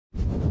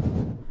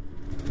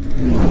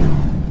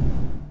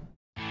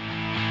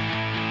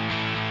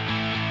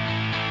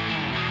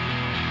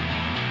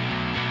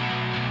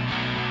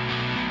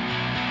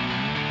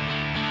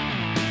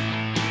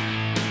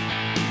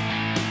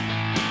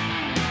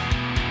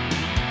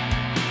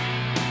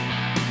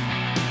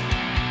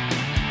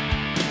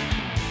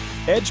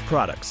Edge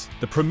Products,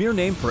 the premier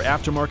name for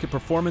aftermarket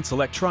performance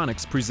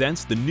electronics,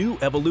 presents the new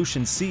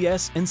Evolution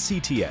CS and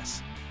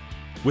CTS.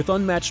 With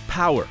unmatched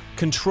power,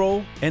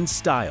 control, and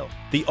style,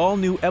 the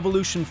all-new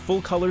Evolution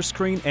full-color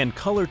screen and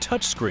color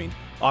touchscreen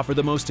offer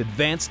the most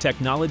advanced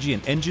technology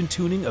and engine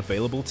tuning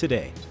available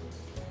today.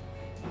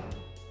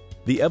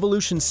 The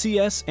Evolution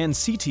CS and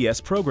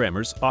CTS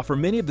programmers offer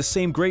many of the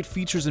same great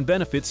features and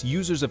benefits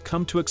users have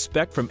come to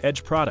expect from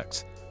Edge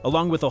products,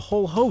 along with a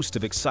whole host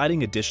of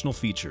exciting additional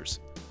features.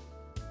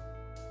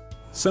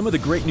 Some of the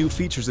great new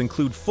features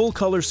include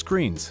full-color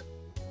screens,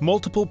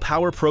 multiple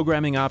power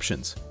programming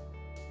options,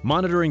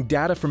 monitoring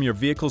data from your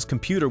vehicle's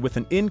computer with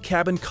an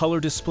in-cabin color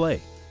display,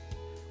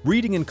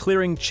 reading and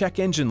clearing check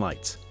engine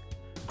lights,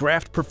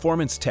 graphed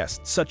performance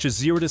tests such as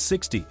 0 to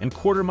 60 and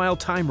quarter-mile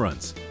time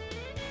runs,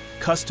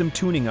 custom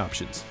tuning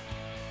options,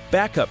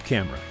 backup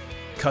camera,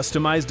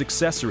 customized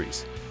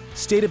accessories,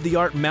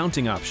 state-of-the-art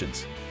mounting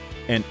options,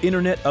 and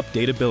internet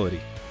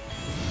updatability.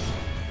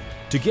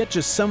 To get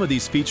just some of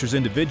these features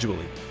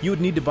individually, you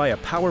would need to buy a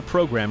power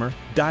programmer,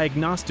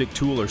 diagnostic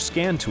tool or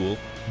scan tool,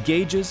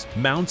 gauges,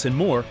 mounts, and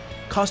more,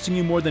 costing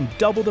you more than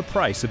double the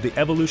price of the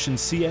Evolution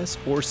CS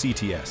or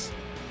CTS.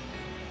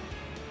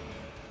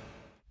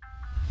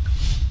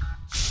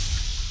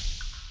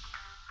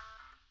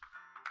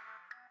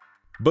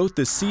 Both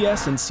the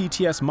CS and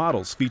CTS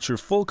models feature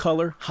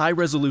full-color,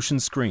 high-resolution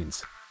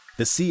screens.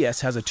 The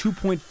CS has a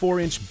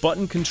 2.4-inch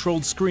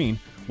button-controlled screen,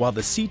 while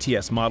the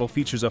CTS model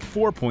features a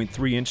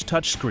 4.3-inch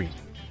touchscreen.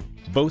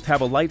 Both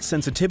have a light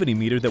sensitivity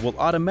meter that will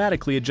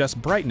automatically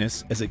adjust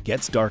brightness as it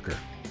gets darker.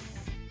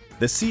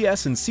 The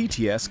CS and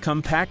CTS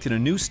come packed in a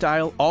new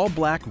style,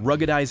 all-black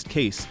ruggedized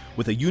case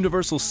with a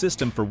universal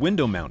system for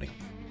window mounting.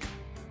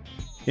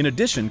 In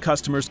addition,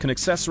 customers can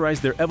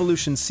accessorize their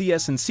Evolution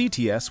CS and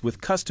CTS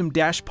with custom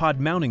dash pod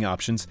mounting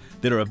options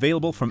that are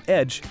available from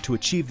Edge to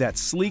achieve that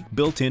sleek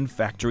built-in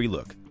factory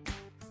look.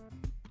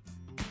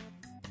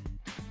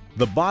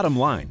 The bottom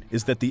line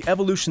is that the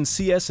Evolution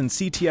CS and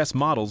CTS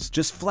models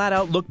just flat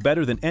out look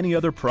better than any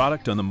other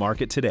product on the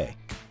market today.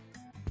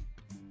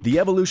 The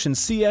Evolution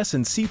CS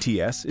and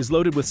CTS is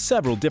loaded with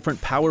several different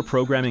power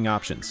programming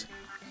options.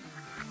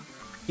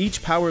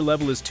 Each power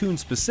level is tuned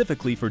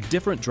specifically for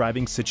different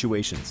driving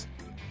situations.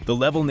 The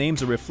level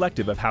names are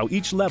reflective of how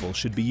each level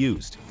should be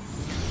used.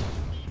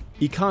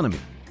 Economy.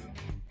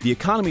 The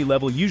economy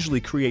level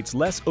usually creates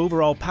less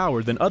overall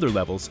power than other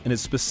levels and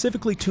is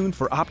specifically tuned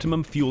for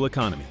optimum fuel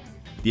economy.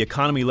 The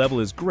economy level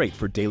is great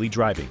for daily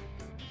driving.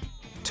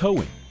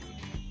 Towing.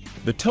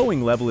 The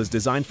towing level is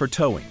designed for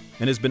towing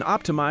and has been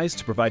optimized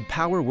to provide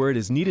power where it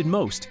is needed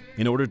most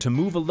in order to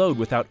move a load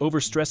without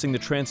overstressing the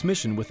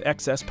transmission with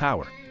excess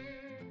power.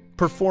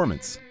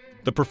 Performance.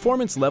 The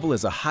performance level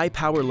is a high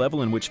power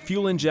level in which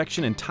fuel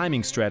injection and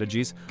timing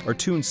strategies are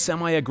tuned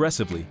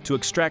semi-aggressively to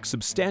extract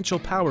substantial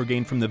power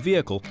gain from the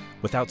vehicle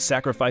without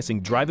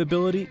sacrificing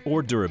drivability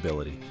or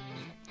durability.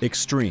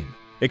 Extreme.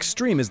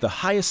 Extreme is the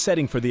highest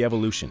setting for the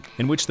Evolution,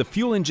 in which the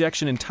fuel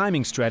injection and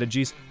timing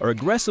strategies are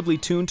aggressively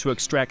tuned to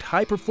extract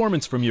high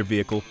performance from your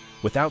vehicle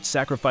without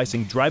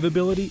sacrificing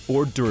drivability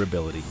or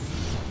durability.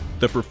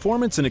 The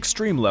performance and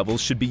extreme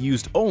levels should be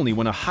used only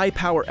when a high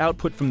power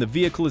output from the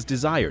vehicle is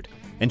desired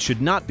and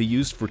should not be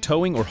used for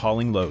towing or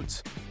hauling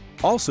loads.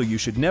 Also, you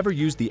should never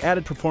use the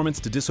added performance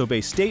to disobey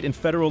state and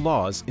federal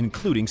laws,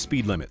 including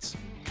speed limits.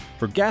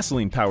 For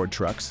gasoline-powered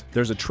trucks,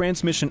 there's a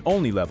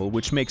transmission-only level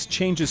which makes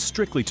changes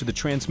strictly to the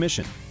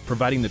transmission,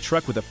 providing the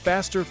truck with a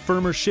faster,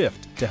 firmer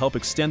shift to help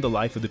extend the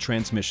life of the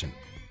transmission.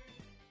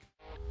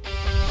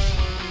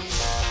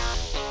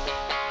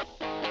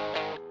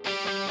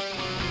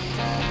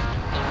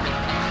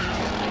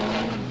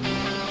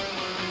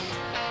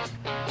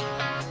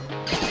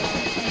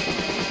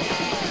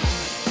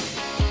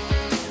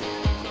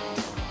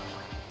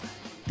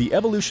 The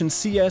Evolution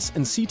CS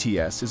and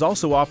CTS is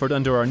also offered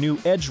under our new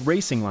Edge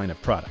Racing line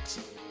of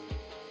products.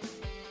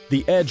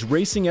 The Edge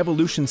Racing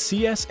Evolution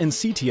CS and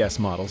CTS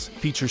models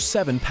feature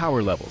 7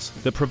 power levels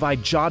that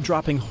provide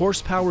jaw-dropping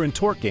horsepower and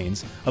torque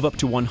gains of up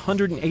to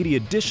 180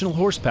 additional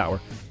horsepower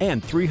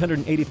and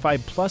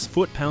 385 plus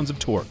foot-pounds of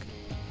torque.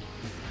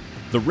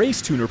 The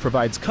Race Tuner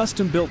provides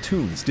custom-built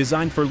tunes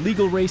designed for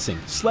legal racing,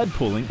 sled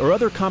pulling, or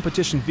other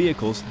competition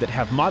vehicles that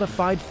have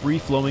modified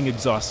free-flowing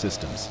exhaust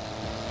systems.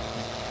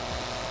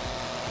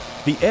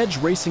 The Edge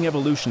Racing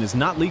Evolution is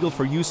not legal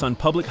for use on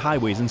public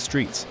highways and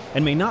streets,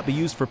 and may not be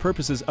used for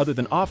purposes other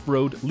than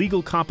off-road,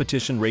 legal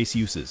competition race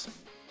uses.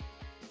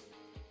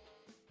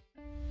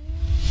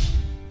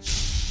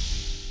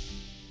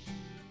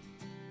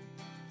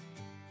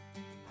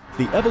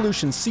 The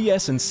Evolution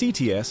CS and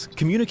CTS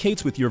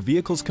communicates with your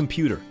vehicle's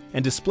computer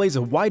and displays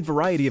a wide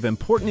variety of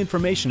important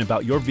information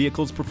about your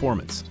vehicle's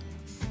performance.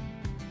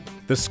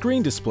 The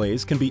screen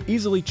displays can be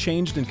easily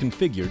changed and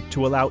configured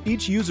to allow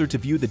each user to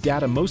view the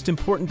data most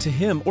important to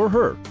him or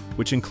her,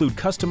 which include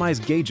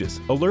customized gauges,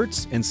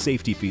 alerts, and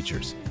safety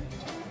features.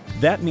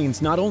 That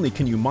means not only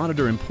can you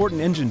monitor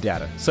important engine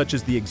data, such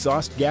as the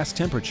exhaust gas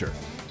temperature,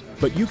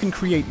 but you can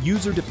create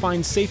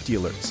user-defined safety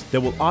alerts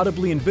that will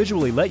audibly and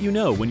visually let you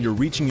know when you're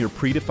reaching your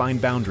predefined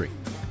boundary.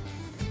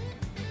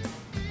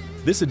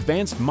 This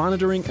advanced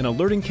monitoring and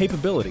alerting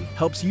capability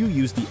helps you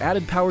use the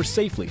added power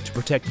safely to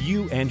protect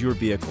you and your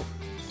vehicle.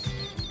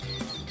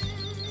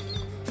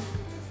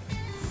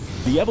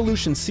 The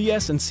Evolution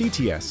CS and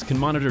CTS can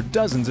monitor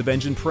dozens of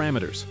engine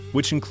parameters,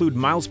 which include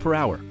miles per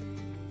hour,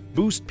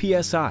 boost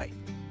PSI,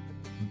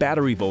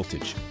 battery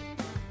voltage,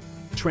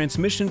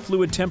 transmission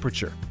fluid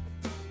temperature,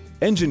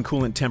 engine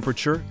coolant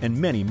temperature, and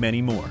many,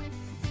 many more.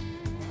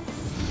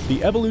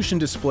 The Evolution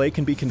display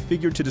can be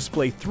configured to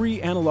display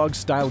 3 analog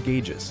style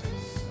gauges,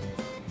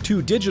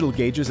 2 digital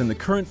gauges in the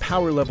current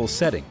power level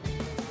setting,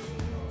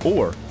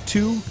 or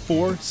 2,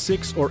 4,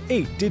 6, or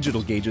 8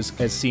 digital gauges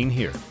as seen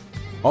here.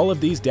 All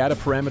of these data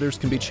parameters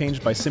can be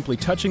changed by simply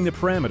touching the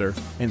parameter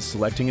and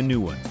selecting a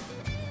new one.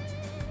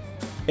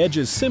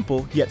 Edge's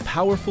simple yet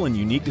powerful and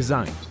unique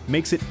design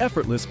makes it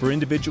effortless for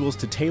individuals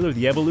to tailor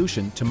the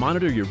Evolution to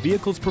monitor your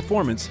vehicle's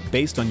performance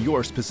based on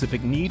your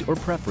specific need or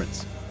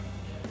preference.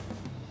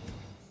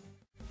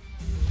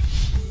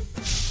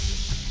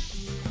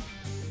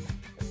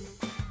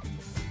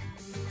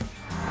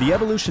 The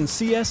Evolution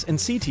CS and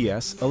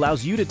CTS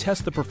allows you to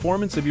test the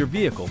performance of your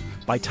vehicle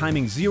by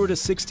timing 0 to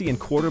 60 in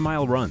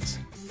quarter-mile runs,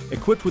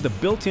 equipped with a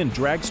built-in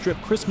drag strip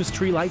Christmas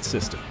tree light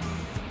system.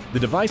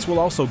 The device will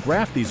also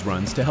graph these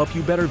runs to help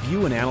you better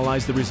view and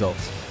analyze the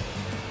results.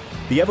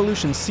 The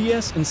Evolution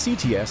CS and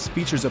CTS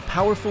features a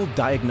powerful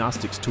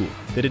diagnostics tool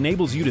that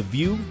enables you to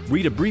view,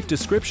 read a brief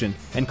description,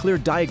 and clear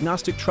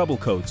diagnostic trouble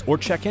codes or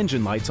check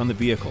engine lights on the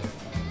vehicle.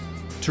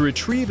 To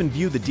retrieve and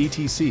view the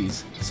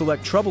DTCs,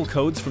 select Trouble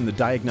Codes from the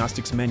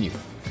Diagnostics menu.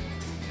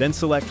 Then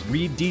select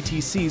Read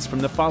DTCs from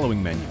the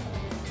following menu.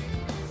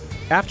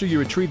 After you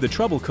retrieve the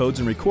trouble codes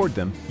and record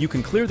them, you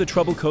can clear the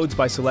trouble codes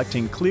by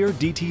selecting Clear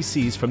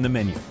DTCs from the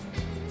menu.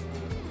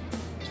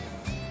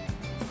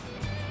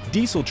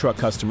 Diesel truck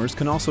customers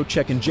can also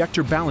check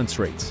injector balance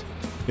rates.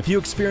 If you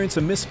experience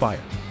a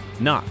misfire,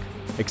 knock,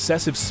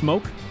 excessive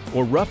smoke,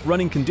 or rough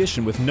running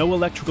condition with no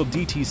electrical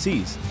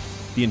DTCs,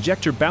 the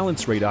injector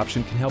balance rate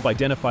option can help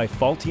identify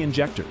faulty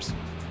injectors.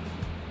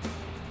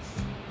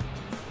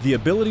 The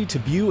ability to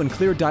view and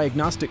clear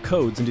diagnostic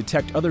codes and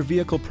detect other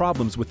vehicle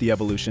problems with the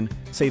Evolution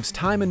saves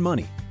time and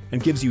money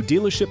and gives you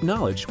dealership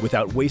knowledge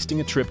without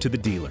wasting a trip to the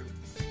dealer.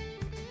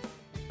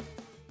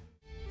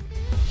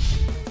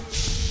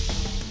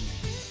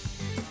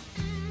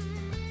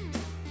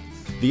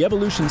 The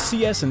Evolution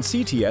CS and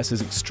CTS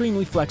is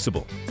extremely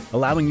flexible,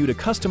 allowing you to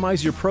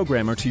customize your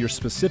programmer to your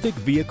specific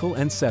vehicle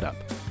and setup.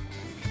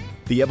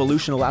 The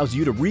Evolution allows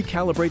you to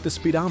recalibrate the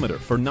speedometer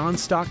for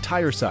non-stock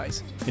tire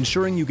size,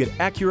 ensuring you get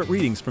accurate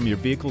readings from your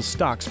vehicle's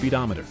stock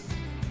speedometer.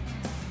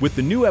 With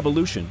the new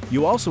Evolution,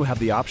 you also have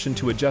the option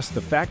to adjust the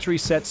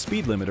factory-set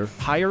speed limiter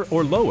higher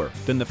or lower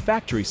than the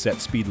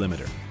factory-set speed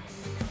limiter.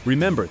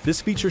 Remember,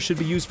 this feature should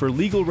be used for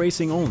legal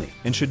racing only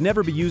and should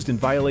never be used in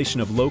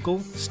violation of local,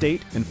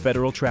 state, and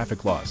federal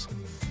traffic laws.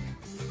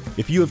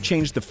 If you have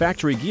changed the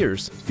factory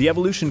gears, the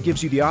Evolution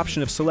gives you the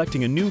option of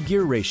selecting a new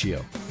gear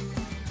ratio.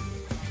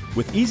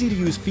 With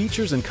easy-to-use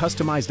features and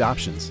customized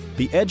options,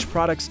 the Edge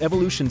Products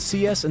Evolution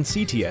CS and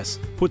CTS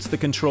puts the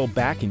control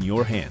back in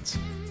your hands.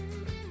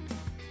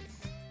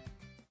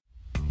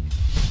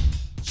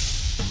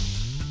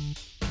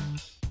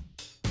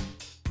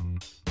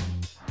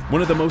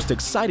 One of the most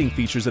exciting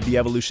features of the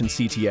Evolution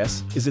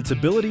CTS is its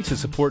ability to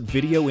support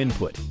video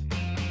input.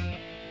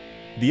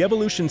 The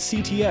Evolution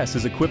CTS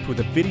is equipped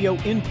with a video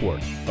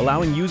import,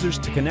 allowing users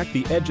to connect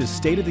the Edge's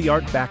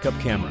state-of-the-art backup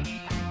camera.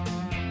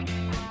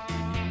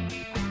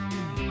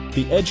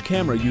 The Edge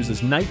camera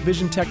uses night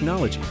vision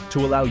technology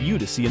to allow you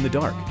to see in the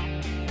dark.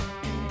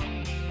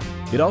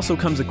 It also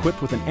comes equipped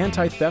with an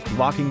anti-theft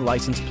locking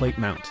license plate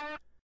mount.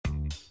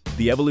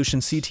 The Evolution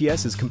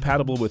CTS is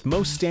compatible with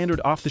most standard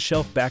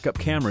off-the-shelf backup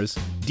cameras,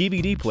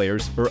 DVD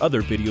players, or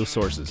other video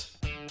sources.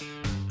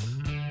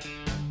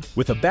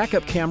 With a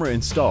backup camera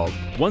installed,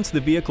 once the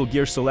vehicle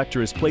gear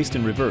selector is placed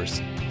in reverse,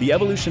 the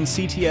Evolution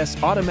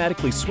CTS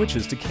automatically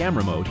switches to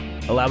camera mode,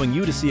 allowing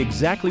you to see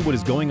exactly what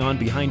is going on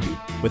behind you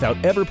without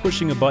ever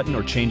pushing a button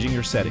or changing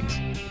your settings.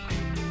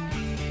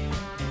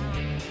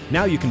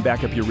 Now you can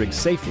back up your rig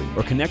safely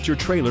or connect your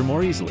trailer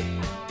more easily.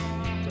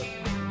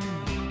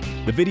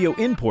 The video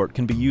import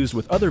can be used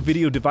with other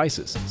video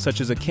devices,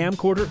 such as a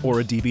camcorder or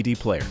a DVD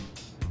player.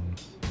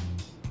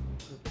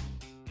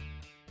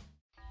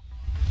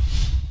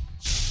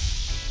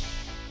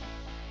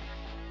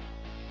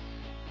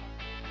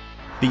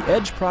 The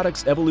Edge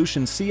Products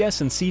Evolution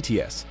CS and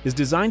CTS is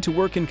designed to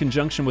work in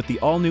conjunction with the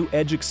all-new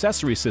Edge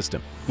accessory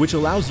system, which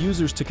allows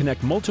users to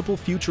connect multiple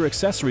future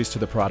accessories to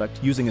the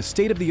product using a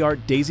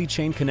state-of-the-art daisy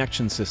chain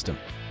connection system.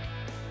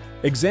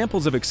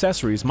 Examples of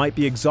accessories might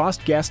be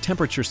exhaust gas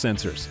temperature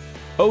sensors,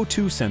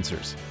 O2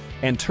 sensors,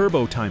 and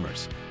turbo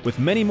timers, with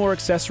many more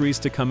accessories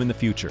to come in the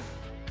future.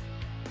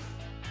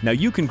 Now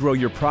you can grow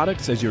your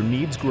products as your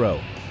needs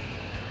grow.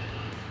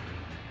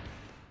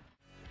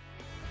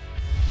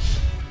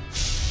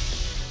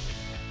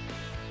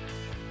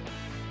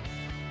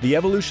 The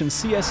Evolution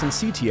CS and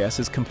CTS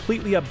is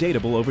completely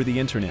updatable over the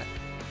internet.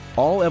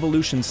 All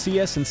Evolution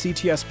CS and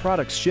CTS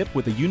products ship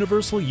with a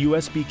universal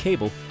USB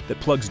cable that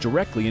plugs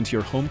directly into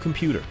your home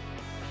computer.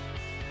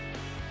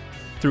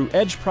 Through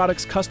Edge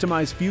Products'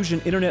 customized Fusion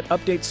Internet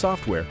Update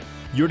software,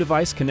 your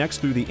device connects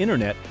through the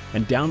Internet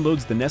and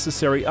downloads the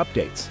necessary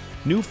updates,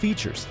 new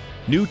features,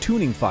 new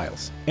tuning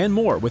files, and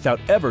more without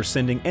ever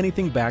sending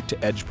anything back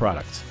to Edge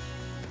Products.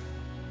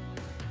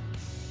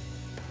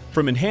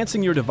 From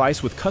enhancing your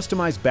device with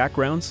customized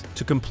backgrounds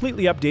to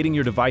completely updating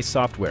your device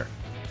software,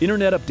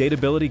 Internet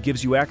Updatability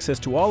gives you access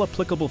to all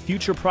applicable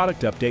future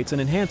product updates and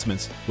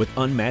enhancements with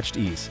unmatched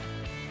ease.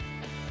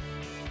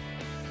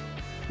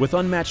 With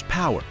unmatched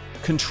power,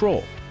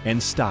 control,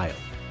 and style,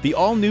 the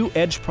all-new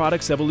Edge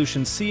Products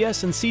Evolution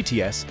CS and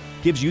CTS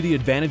gives you the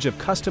advantage of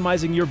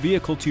customizing your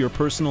vehicle to your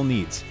personal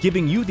needs,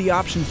 giving you the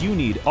options you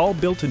need all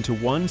built into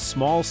one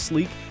small,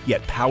 sleek,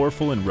 yet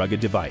powerful and rugged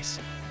device.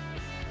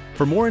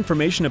 For more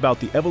information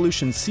about the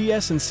Evolution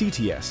CS and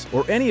CTS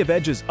or any of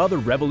Edge's other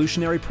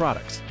revolutionary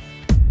products,